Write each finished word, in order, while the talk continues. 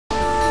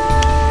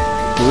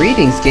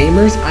Greetings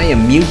gamers, I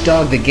am Mute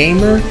Dog the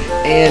Gamer,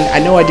 and I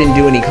know I didn't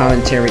do any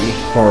commentary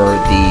for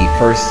the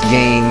first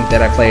game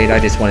that I played. I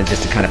just wanted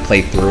to kind of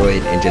play through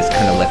it and just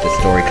kind of let the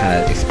story kind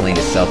of explain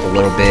itself a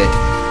little bit.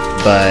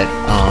 But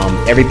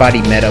everybody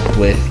met up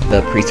with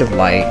the Priest of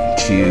Light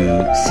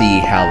to see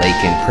how they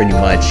can pretty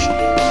much,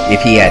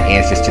 if he had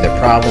answers to their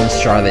problems.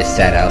 Charlotte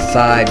sat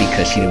outside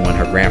because she didn't want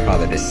her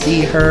grandfather to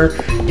see her,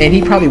 and he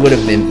probably would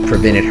have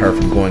prevented her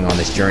from going on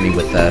this journey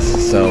with us.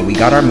 So we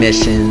got our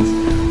missions,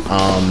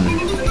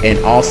 and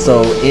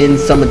also in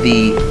some of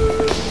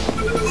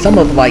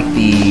like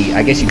the,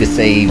 I guess you could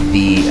say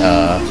the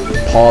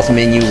pause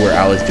menu where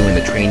I was doing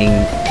the training,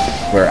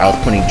 where I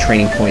was putting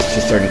training points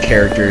to certain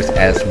characters,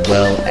 as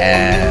well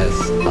as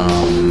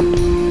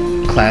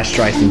class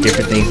strikes and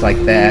different things like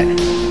that.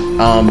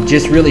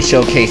 Just really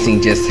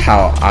showcasing just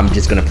how I'm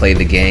just gonna play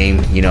the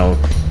game. You know,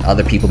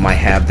 other people might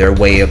have their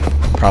way of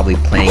probably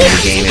playing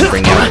the game and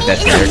bringing out the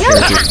best of their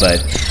characters,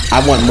 but I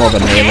want more of a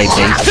melee-based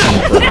team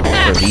for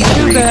these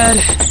three,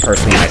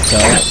 personally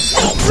myself.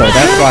 So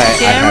that's why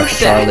I have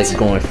Charlotte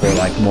going for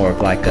like more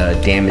of like a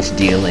damage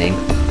dealing.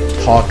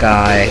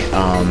 Hawkeye,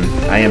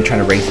 I am trying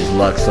to raise his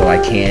luck so I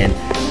can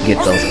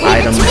get those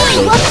items,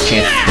 those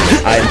chances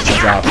for items to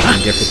drop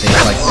and different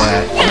things like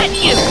that.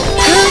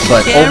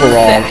 But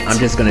overall, I'm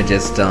just gonna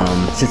since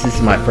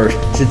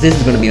this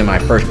is gonna be my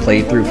first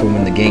playthrough for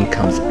when the game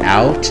comes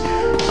out,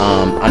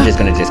 I'm just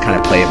gonna kind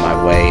of play it my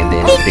way and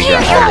then figure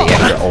out all the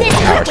extra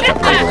overpowered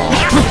stuff later on.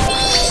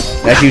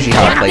 That's usually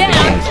how I play the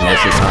games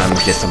most of the time.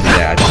 It's just something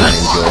that I just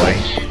enjoy.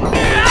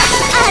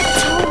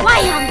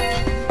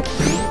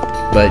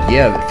 But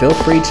yeah, feel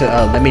free to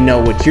let me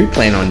know what you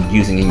plan on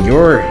using in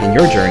your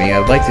journey.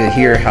 I'd like to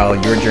hear how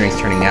your journey's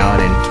turning out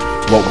and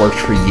what worked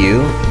for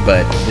you.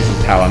 But this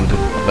is how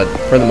but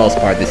for the most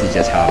part, this is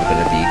just how I'm going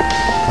to be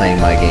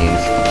playing my games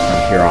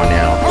from here on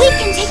out.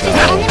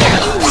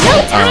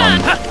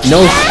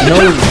 No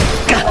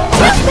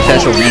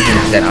special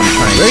reasons that I'm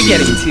trying to. We're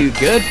getting too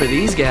good for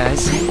these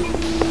guys.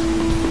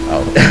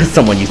 Oh,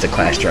 someone used a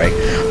class strike.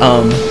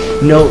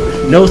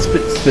 No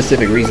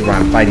specific reason why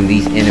I'm fighting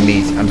these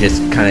enemies. I'm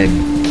just kind of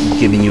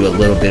giving you a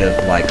little bit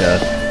of like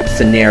a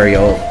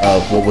scenario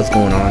of what was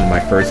going on in my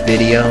first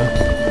video.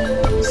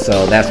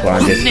 So that's why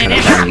I'm just kind of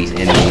fighting these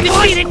enemies.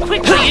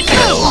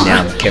 So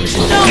now Kevin's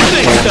in the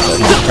so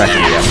he's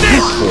practically at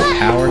full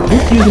power.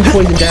 Who's using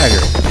poison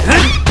dagger?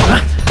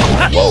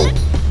 Whoa.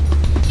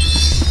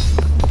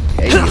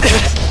 Okay,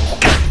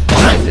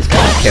 this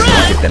guy Kevin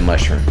will get that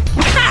mushroom.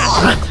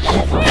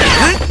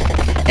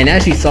 And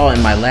as you saw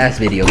in my last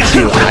video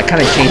too, I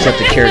kind of changed up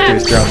the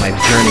characters throughout my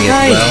journey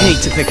as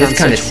well. Just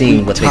kind of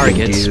seeing what they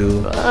can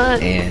do,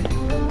 and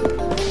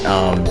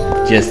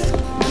just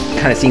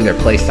kind of seeing their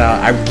playstyle.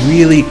 I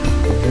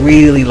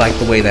really like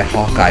the way that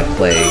Hawkeye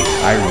plays.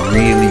 I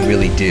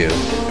really do.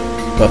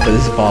 But for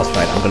this boss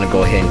fight, I'm gonna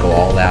go ahead and go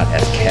all out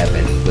as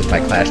Kevin with my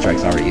class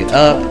strikes already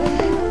up,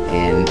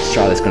 and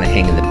Charlotte's gonna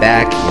hang in the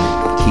back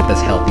and keep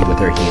us healthy with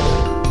her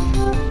healing.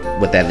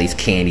 With at least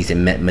candies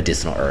and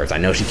medicinal herbs. I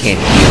know she can't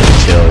heal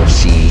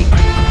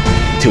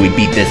until we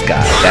beat this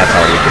guy. That's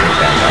already good.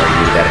 I already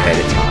knew that ahead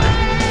of time.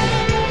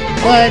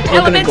 But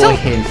we're gonna go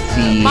ahead and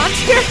see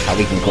how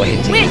we can go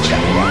ahead and take this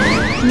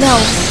guy. No,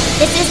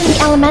 this isn't the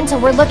elemental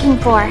we're looking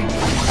for.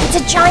 It's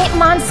a giant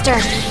monster.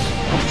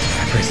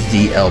 I pressed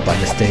ZL by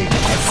mistake.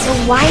 So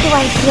why do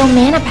I feel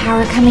mana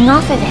power coming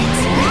off of it?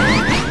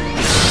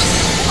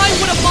 Why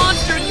would a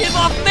monster give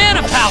off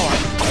mana power?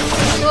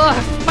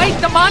 Ugh, fight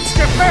the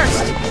monster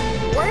first.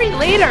 Worry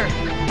later.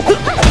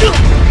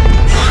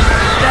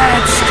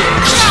 That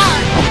stinks.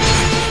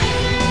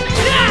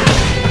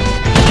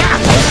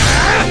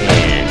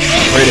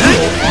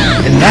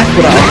 And that's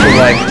what I also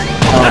like.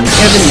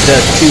 Kevin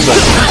does too, but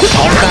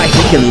Hawkeye,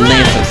 he can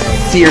land some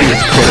serious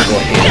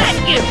critical hits.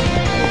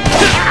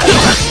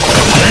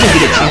 I didn't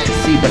get a chance to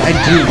see, but I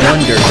do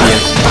wonder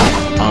if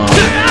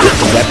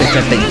the weapons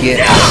that they get,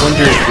 I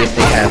wonder if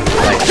they have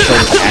like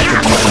certain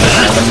attributes and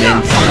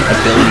elements and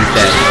abilities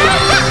that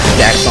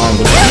stacks on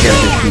with the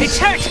characters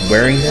who's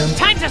wearing them.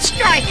 Time to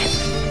strike.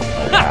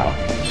 Oh wow.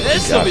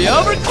 This will be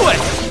over quick.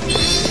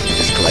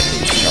 Just collecting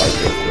the shards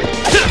real quick.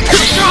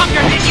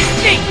 Stronger than you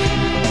think.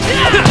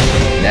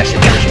 And that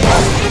should finish him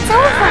off. It's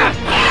over.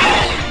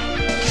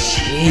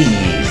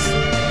 Jeez.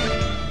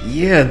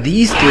 Yeah,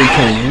 these three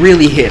can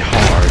really hit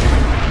hard.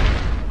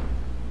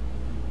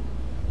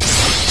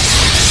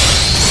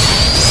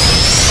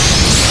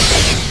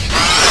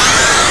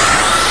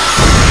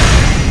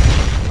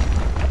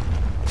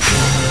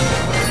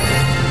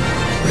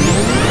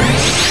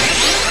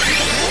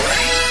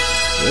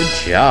 Good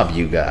job,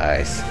 you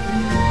guys.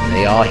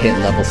 They all hit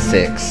level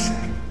 6.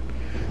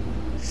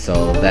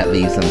 So that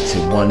leaves them to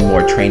one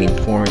more training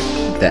point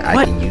that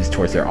I can use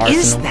towards their arsenal.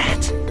 Is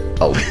that?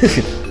 Oh. This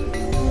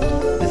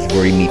is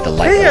where you meet the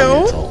light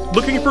elemental.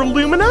 Looking for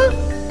Lumina?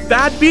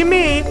 That'd be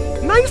me.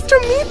 Nice to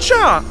meet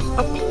ya.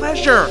 A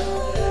pleasure.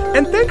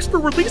 And thanks for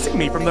releasing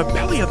me from the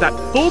belly of that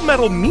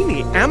Fullmetal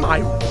meanie, am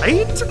I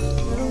right?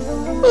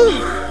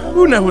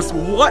 Who knows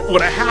what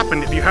would have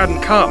happened if you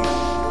hadn't come.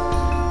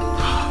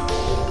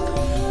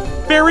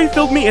 Fairy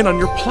filled me in on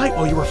your plight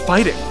while you were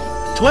fighting.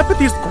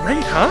 Telepathy's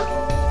great, huh?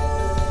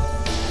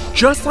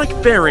 Just like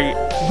Fairy,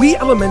 we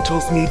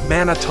elementals need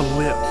mana to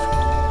live.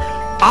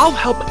 I'll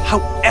help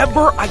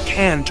however I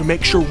can to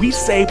make sure we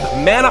save the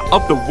mana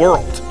of the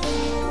world.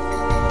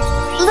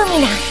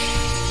 Lumina,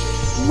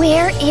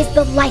 where is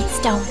the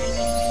Lightstone?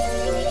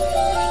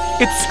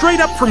 It's straight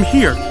up from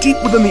here, deep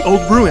within the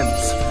old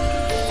ruins.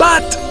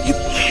 But you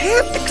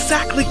can't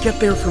exactly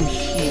get there from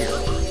here.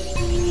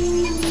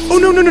 Oh,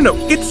 no.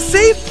 It's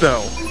safe,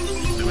 though.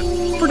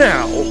 For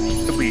now,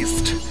 at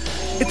least.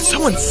 It's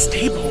so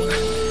unstable.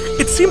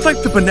 It seems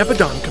like the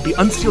Benevodon could be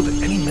unsealed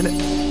at any minute.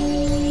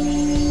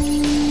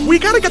 We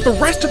gotta get the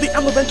rest of the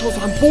elementals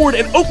on board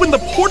and open the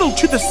portal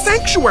to the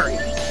sanctuary!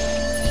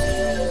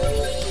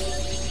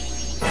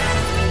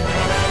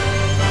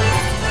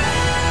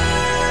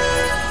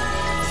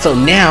 So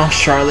now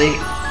Charlotte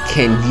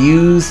can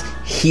use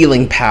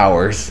healing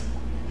powers.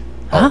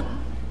 Huh?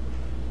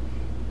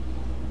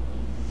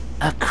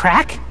 A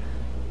crack?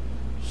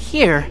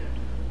 Here.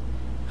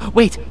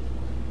 Wait.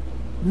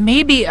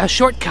 Maybe a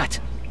shortcut.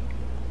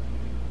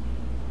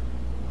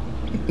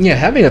 Yeah,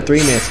 having a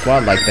 3-man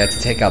squad like that to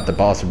take out the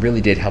boss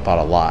really did help out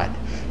a lot.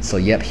 So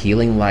yep,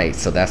 healing light.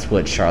 So that's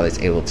what Charlotte's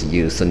able to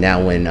use. So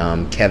now when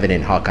Kevin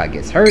and Hawkeye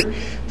gets hurt,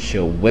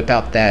 she'll whip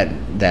out that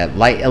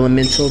light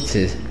elemental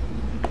to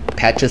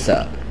patch us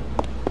up.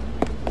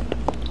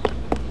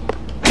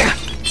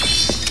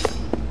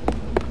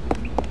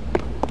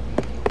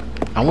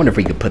 I wonder if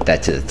we could put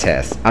that to the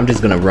test. I'm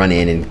just gonna run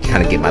in and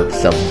kind of get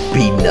myself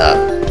beaten up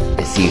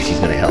and see if she's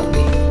gonna help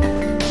me.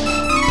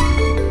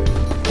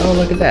 Oh,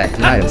 look at that.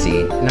 An item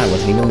seed. And I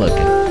wasn't even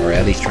looking. Or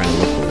at least trying to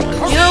look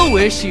for one. You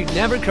wish you'd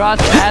never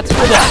crossed paths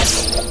with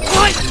us.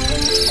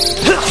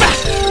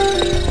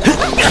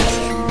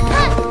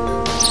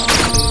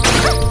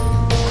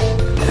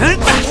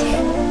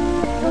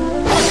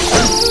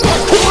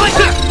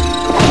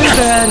 Too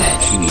bad.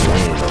 She needs one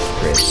of those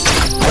crits.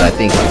 But I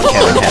think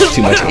Kevin has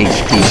too much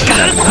HP. She's not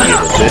gonna be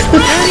able to.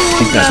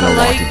 She's not gonna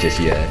launch it just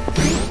yet.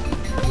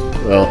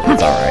 Well,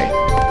 it's alright.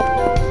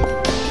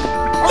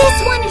 This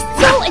one is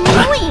so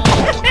annoying!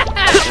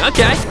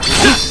 Okay.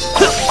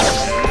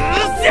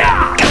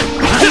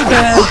 Too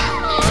bad.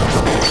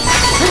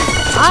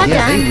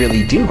 Yeah, they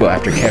really do go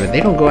after Kevin. They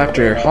don't go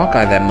after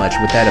Hawkeye that much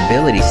with that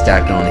ability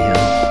stacked on him.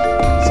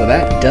 So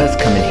that does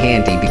come in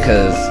handy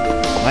because,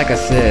 like I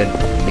said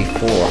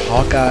before,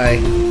 Hawkeye,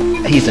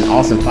 he's an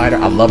awesome fighter.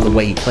 I love the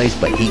way he plays,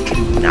 but he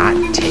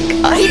cannot take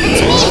a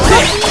hit.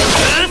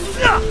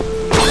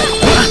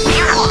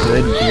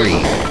 Good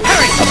grief.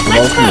 A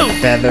blow from the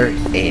feather,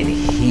 and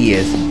he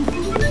is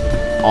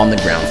on the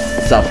ground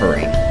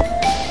suffering.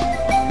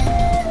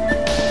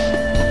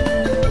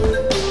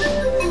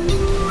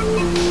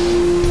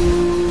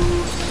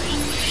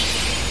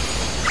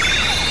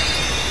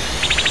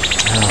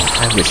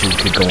 I wish we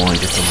could go on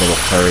just a little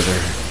further.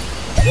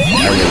 I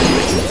really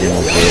wish this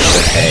demo did,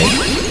 but hey,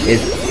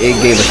 it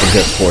gave us a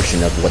good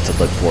portion of what to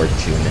look forward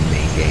to in the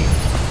main game.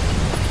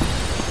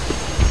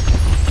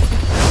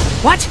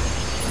 What?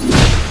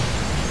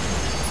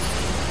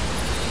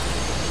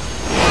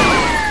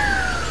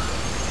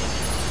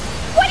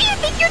 What do you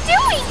think you're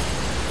doing?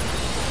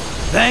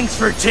 Thanks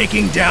for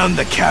taking down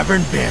the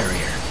cavern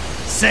barrier.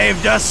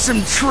 Saved us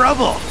some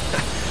trouble.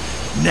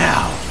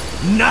 Now,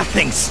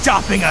 nothing's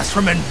stopping us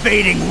from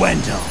invading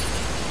Wendell.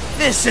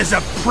 This is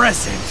a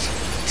present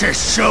to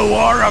show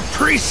our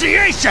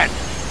appreciation!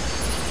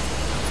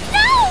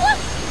 No!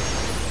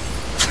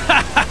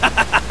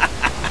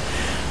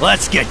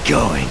 Let's get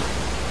going.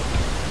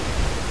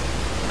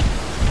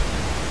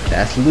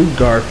 That's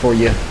Lugar for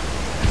you.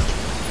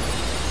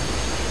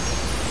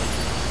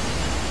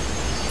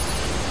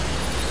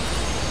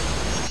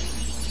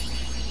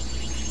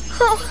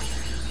 Oh,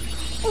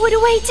 what do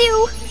I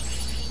do?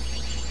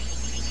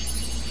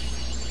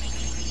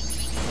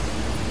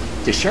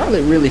 Did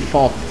Charlotte really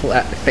fall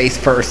flat face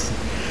first?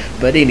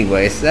 But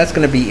anyways, that's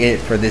gonna be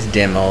it for this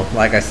demo.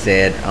 Like I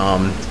said,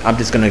 I'm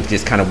just gonna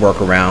kind of work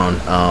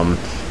around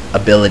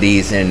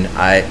abilities and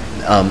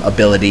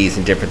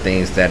different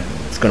things that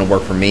it's gonna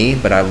work for me.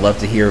 But I'd love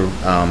to hear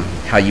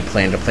how you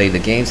plan to play the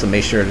game. So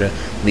make sure to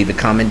leave a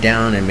comment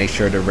down and make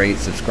sure to rate,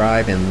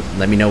 subscribe, and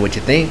let me know what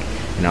you think.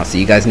 And I'll see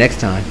you guys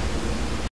next time.